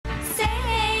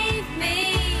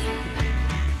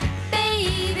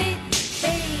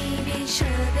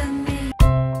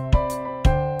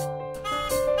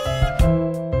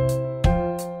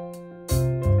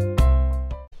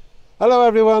Hello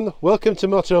everyone, welcome to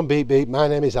MotorHome Beep Beep. My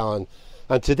name is Alan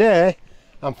and today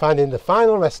I'm finding the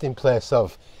final resting place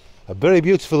of a very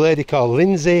beautiful lady called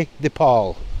Lynsey de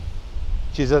Paul.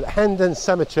 She's at Hendon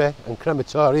Cemetery and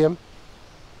Crematorium.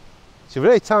 She's a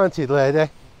very talented lady,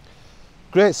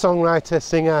 great songwriter,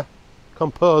 singer,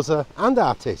 composer and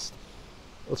artist.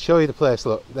 I'll show you the place.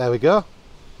 Look, there we go.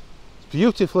 It's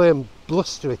beautifully and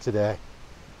blustery today.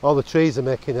 All the trees are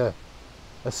making a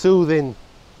soothing,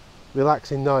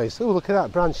 relaxing noise. Oh, look at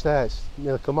that branch there, it's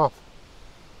nearly come off.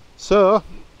 So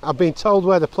I've been told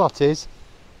where the plot is,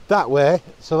 that way,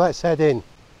 so let's head in.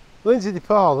 Lynsey de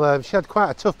Paul, she had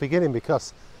quite a tough beginning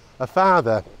because her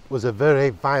father was a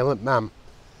very violent man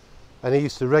and he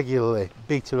used to regularly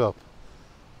beat her up,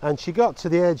 and she got to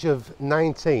the age of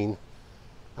 19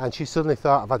 and she suddenly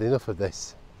thought, I've had enough of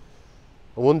this,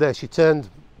 and one day she turned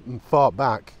and fought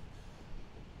back.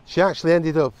 She actually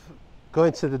ended up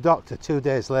going to the doctor 2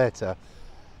 days later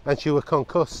and she was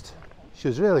concussed. She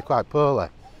was really quite poorly,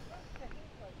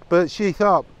 but she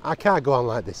thought, I can't go on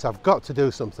like this, I've got to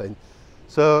do something.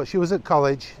 So she was at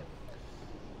college,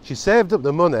 she saved up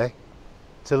the money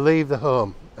to leave the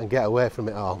home and get away from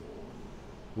it all,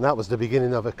 and that was the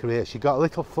beginning of her career. She got a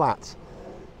little flat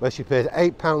where she paid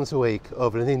 £8 a week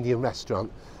over an Indian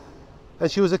restaurant, and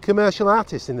she was a commercial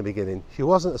artist in the beginning. She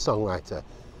wasn't a songwriter.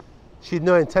 She had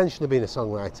no intention of being a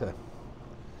songwriter.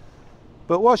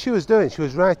 But what she was doing, she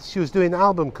was doing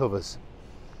album covers,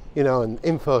 you know, and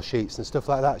info sheets and stuff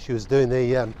like that. She was doing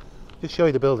the, just show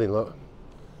you the building, look.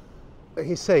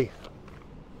 You see,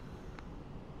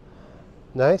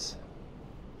 nice.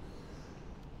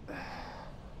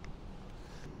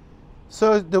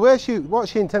 So the way what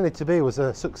she intended to be was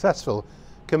a successful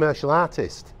commercial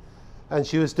artist, and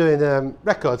she was doing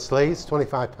record sleeves,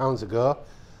 £25 a go,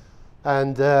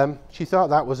 and she thought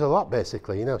that was a lot,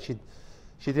 basically, you know.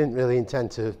 She didn't really intend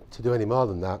to do any more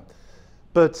than that.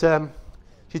 But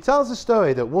she tells the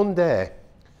story that one day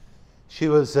she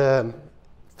was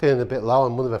feeling a bit low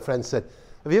and one of her friends said,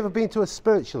 have you ever been to a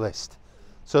spiritualist?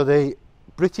 So the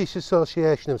British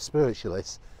Association of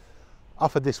Spiritualists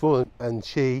offered this woman, and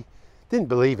she didn't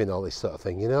believe in all this sort of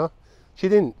thing, you know. She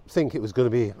didn't think it was going to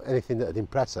be anything that would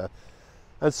impress her.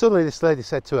 And suddenly this lady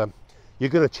said to her, you're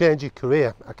going to change your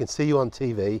career. I can see you on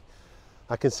TV.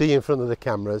 I can see you in front of the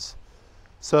cameras.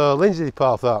 So Lynsey de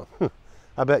Paul thought,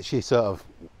 I bet she sort of,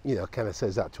 you know, kind of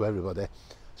says that to everybody.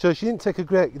 So she didn't take a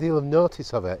great deal of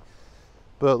notice of it.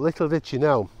 But little did she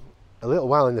know, a little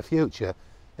while in the future,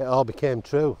 it all became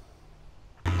true.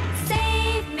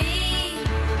 Save me,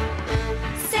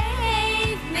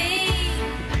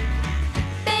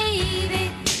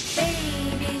 baby,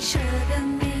 baby, sugar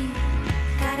me.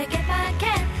 Gotta get my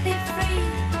Kathy free.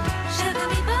 Sugar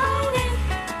me, baby,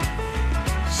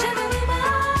 sugar me,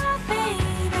 my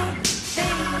baby,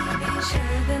 baby,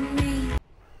 sugar me.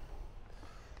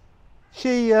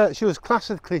 She was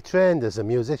classically trained as a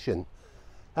musician,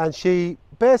 and she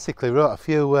basically wrote a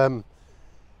few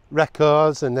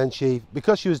records, and then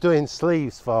because she was doing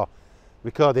sleeves for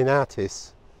recording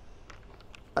artists,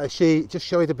 she just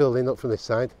show you the building up from this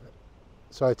side.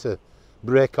 Sorry to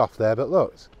break off there, but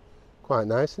look, it's quite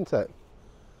nice, isn't it?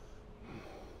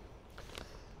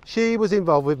 She was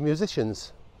involved with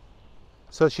musicians,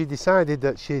 so she decided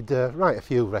that she'd write a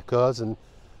few records, and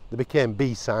they became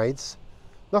B-sides.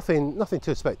 Nothing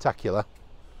too spectacular.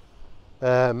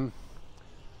 And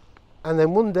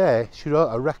then one day she wrote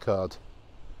a record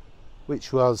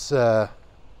which was for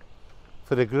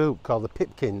the group called the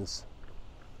Pipkins.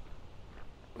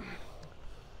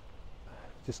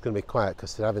 Just going to be quiet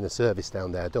because they're having a service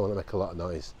down there. I don't want to make a lot of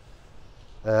noise.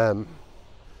 And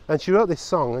she wrote this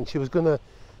song, and she was going to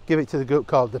give it to the group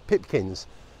called the Pipkins.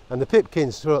 And the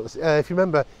Pipkins wrote, if you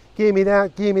remember, give me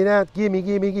that, give me that, give me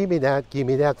that, give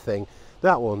me that thing.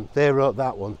 That one, they wrote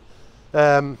that one.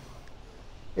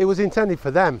 It was intended for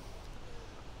them.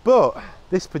 But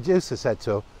this producer said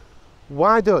to her,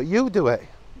 why don't you do it?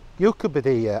 You could be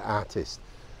the artist.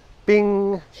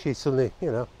 Bing! She suddenly,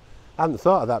 you know, hadn't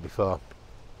thought of that before.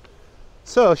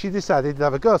 So she decided to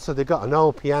have a go. So they got an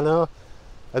old piano,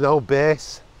 an old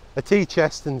bass, a tea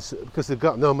chest, and because they've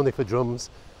got no money for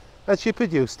drums, and she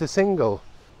produced a single.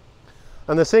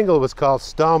 And the single was called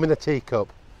Storm in a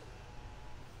Teacup.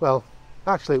 Well,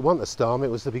 actually it wasn't a storm,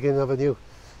 it was the beginning of a new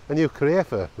career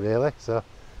for her, really. So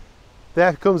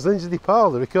there comes Lynsey de Paul,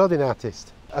 the recording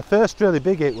artist. Her first really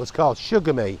big hit was called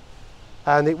Sugar Me,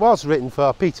 and it was written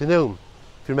for Peter Noone,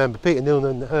 if you remember Peter Noone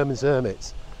and Herman's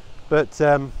Hermits. But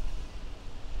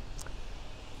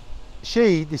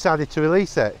she decided to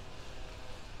release it.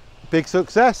 Big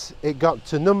success. It got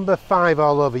to number 5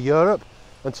 all over Europe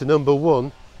and to number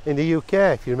 1 in the UK,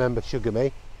 if you remember Sugar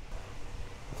Me.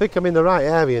 think I'm in the right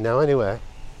area now anyway.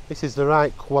 This is the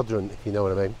right quadrant, if you know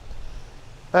what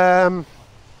I mean.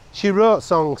 She wrote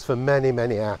songs for many,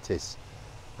 many artists,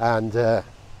 and there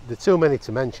are too many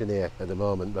to mention here at the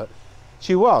moment, but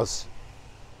she was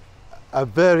a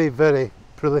very, very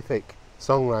prolific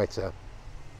songwriter.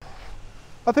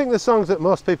 I think the songs that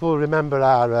most people remember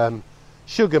are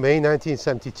Sugar Me,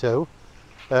 1972,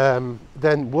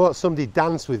 then Won't Somebody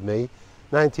Dance With Me,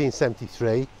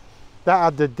 1973. That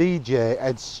had the DJ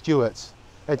Ed Stewart,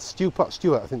 Stewpot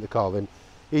Stewart I think they call him.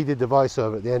 He did the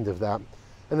voiceover at the end of that.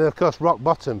 And then of course Rock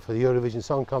Bottom for the Eurovision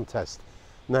Song Contest,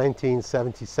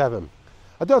 1977.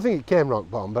 I don't think it came rock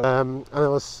bottom, but and I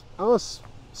was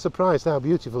surprised how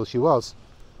beautiful she was.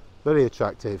 Very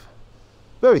attractive,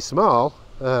 very small.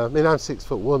 I mean, I'm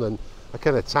 6'1" and I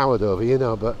kind of towered over, you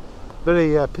know, but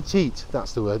very petite,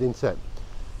 that's the word, isn't it?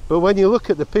 But when you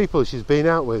look at the people she's been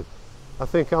out with, I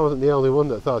think I wasn't the only one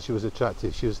that thought she was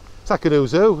attractive. It's like an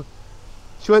who's who.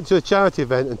 She went to a charity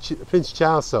event and Prince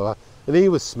Charles saw her and he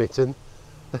was smitten.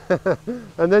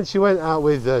 And then she went out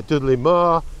with Dudley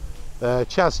Moore,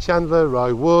 Chaz Chandler,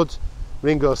 Roy Wood,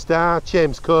 Ringo Starr,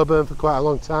 James Coburn for quite a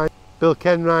long time, Bill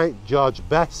Kenwright, George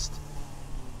Best,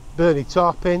 Bernie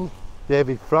Taupin,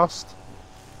 David Frost.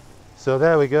 So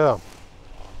there we go.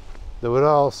 They were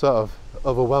all sort of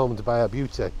overwhelmed by her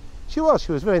beauty. She was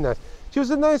very nice. She was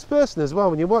a nice person as well.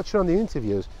 When you watch her on the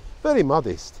interviews, very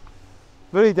modest,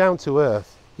 very down to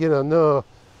earth, you know, no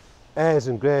airs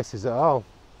and graces at all.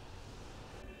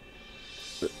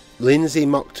 Lynsey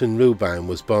Mockton Rubine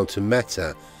was born to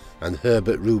Meta and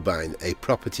Herbert Rubine, a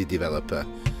property developer.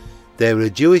 They were a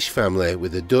Jewish family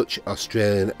with a Dutch,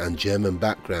 Australian and German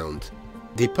background.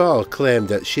 De Paul claimed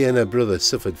that she and her brother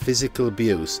suffered physical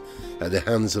abuse at the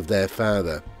hands of their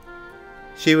father.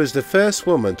 She was the first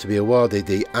woman to be awarded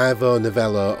the Ivor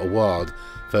Novello Award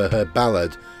for her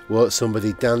ballad Won't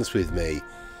Somebody Dance With Me,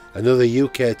 another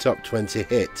UK top 20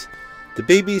 hit. The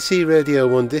BBC Radio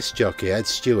 1 disc jockey Ed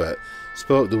Stewart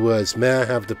spoke the words "May I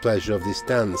have the pleasure of this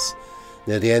dance"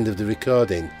 near the end of the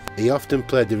recording. He often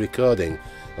played the recording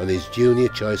on his Junior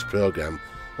Choice programme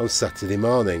on Saturday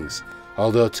mornings,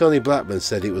 although Tony Blackburn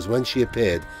said it was when she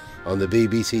appeared on the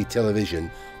BBC television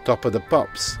Top of the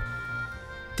Pops.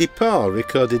 De Paul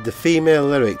recorded the female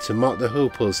lyric to Mott the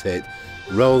Hoople's hit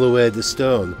Roll Away the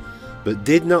Stone, but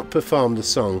did not perform the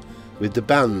song with the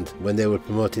band when they were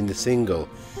promoting the single.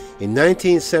 In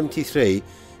 1973,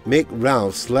 Mick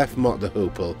Ralphs left Mott the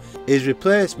Hoople. His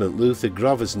replacement, Luther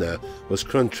Grovesner, was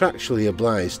contractually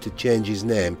obliged to change his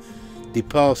name. De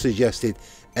Paul suggested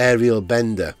Ariel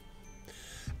Bender.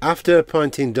 After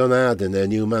appointing Don Arden their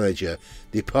new manager,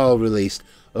 De Paul released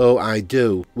Oh I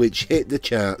Do, which hit the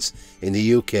charts in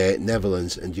the UK,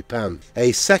 Netherlands and Japan.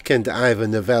 A second Ivor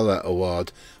Novello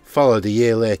Award followed a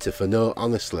year later for No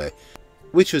Honestly,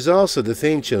 which was also the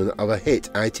theme tune of a hit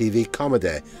ITV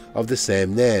comedy of the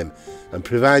same name, and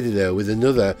provided her with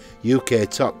another UK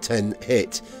top 10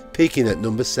 hit, peaking at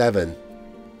number 7.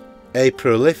 A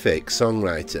prolific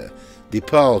songwriter, De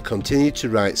Paul continued to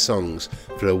write songs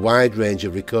for a wide range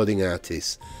of recording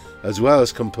artists, as well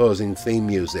as composing theme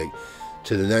music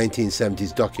to the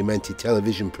 1970s documentary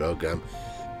television programme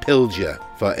Pilger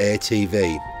for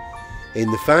ATV. In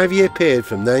the 5-year period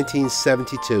from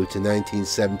 1972 to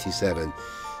 1977,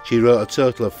 she wrote a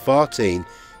total of 14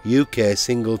 UK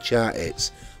single chart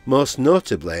hits, most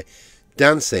notably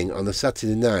Dancing on a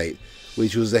Saturday Night,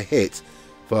 which was a hit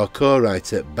for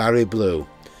co-writer Barry Blue,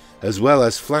 as well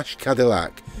as Flash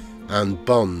Cadillac and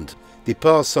Bond. De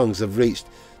Paul's songs have reached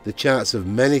the charts of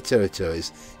many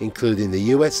territories, including the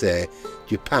USA,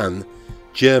 Japan,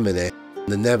 Germany,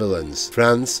 the Netherlands,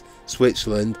 France,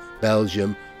 Switzerland,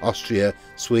 Belgium, Austria,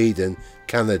 Sweden,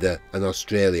 Canada and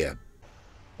Australia.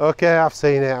 Okay, I've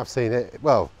seen it.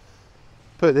 Well,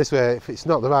 put it this way, if it's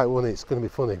not the right one, it's going to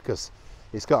be funny because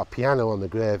it's got a piano on the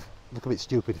grave. Look a bit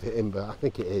stupid if it isn't, but I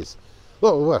think it is.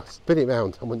 Look, well, spin it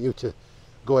round. I want you to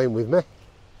go in with me.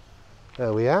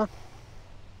 There we are.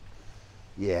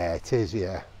 Yeah, it is,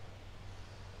 yeah.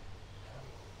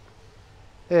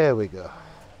 There we go.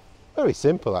 Very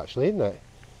simple actually, isn't it?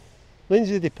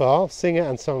 Lynsey de Paul, singer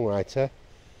and songwriter.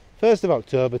 1st of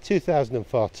October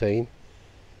 2014,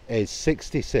 age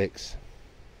 66.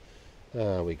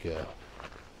 There we go.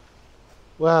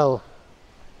 Well,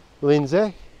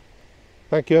 Lynsey,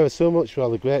 thank you ever so much for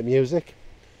all the great music.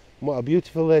 And what a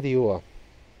beautiful lady you are.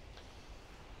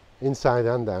 Inside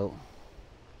and out.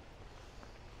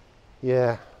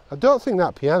 Yeah, I don't think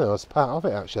that piano is part of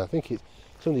it actually. I think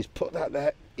somebody's put that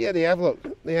there. Yeah, they have, look,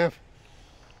 they have.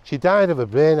 She died of a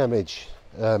brain hemorrhage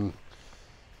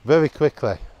very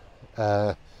quickly.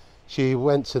 She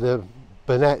went to the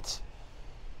Burnett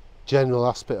general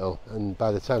hospital, and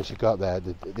by the time she got there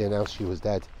they announced she was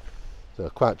dead. So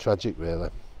quite tragic really.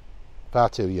 Far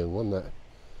too young, wasn't it?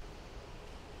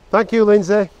 Thank you,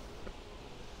 Lynsey.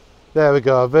 There we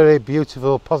go, a very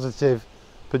beautiful, positive,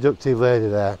 productive lady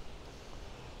there.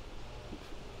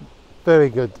 Very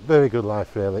good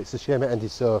life really. It's a shame it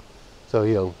ended so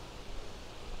young.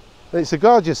 And it's a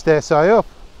gorgeous day, so I hope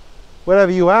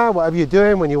wherever you are, whatever you're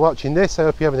doing when you're watching this, I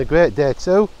hope you're having a great day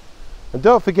too. And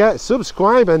don't forget,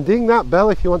 subscribe and ding that bell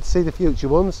if you want to see the future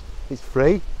ones. It's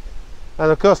free.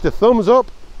 And of course the thumbs up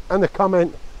and the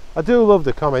comment. I do love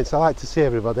the comments. I like to see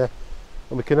everybody,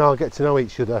 and we can all get to know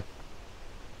each other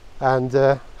and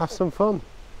have some fun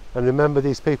and remember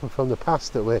these people from the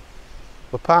past that were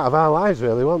part of our lives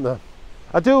really, weren't they?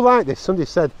 I do like this. Somebody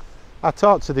said I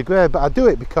talk to the grave, but I do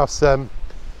it because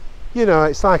you know,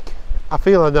 it's like I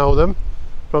feel I know them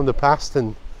from the past,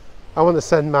 and I want to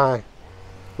send my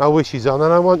wishes on,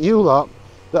 and I want you lot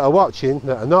that are watching,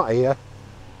 that are not here,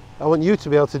 I want you to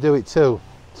be able to do it too.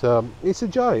 So it's a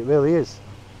joy, it really is.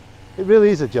 It really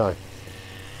is a joy.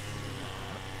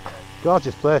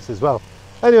 Gorgeous place as well.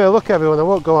 Anyway, look everyone, I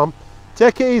won't go on.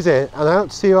 Take it easy, and I hope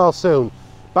to see you all soon.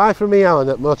 Bye from me, Alan,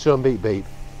 at MotorHome Beep Beep.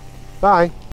 Bye.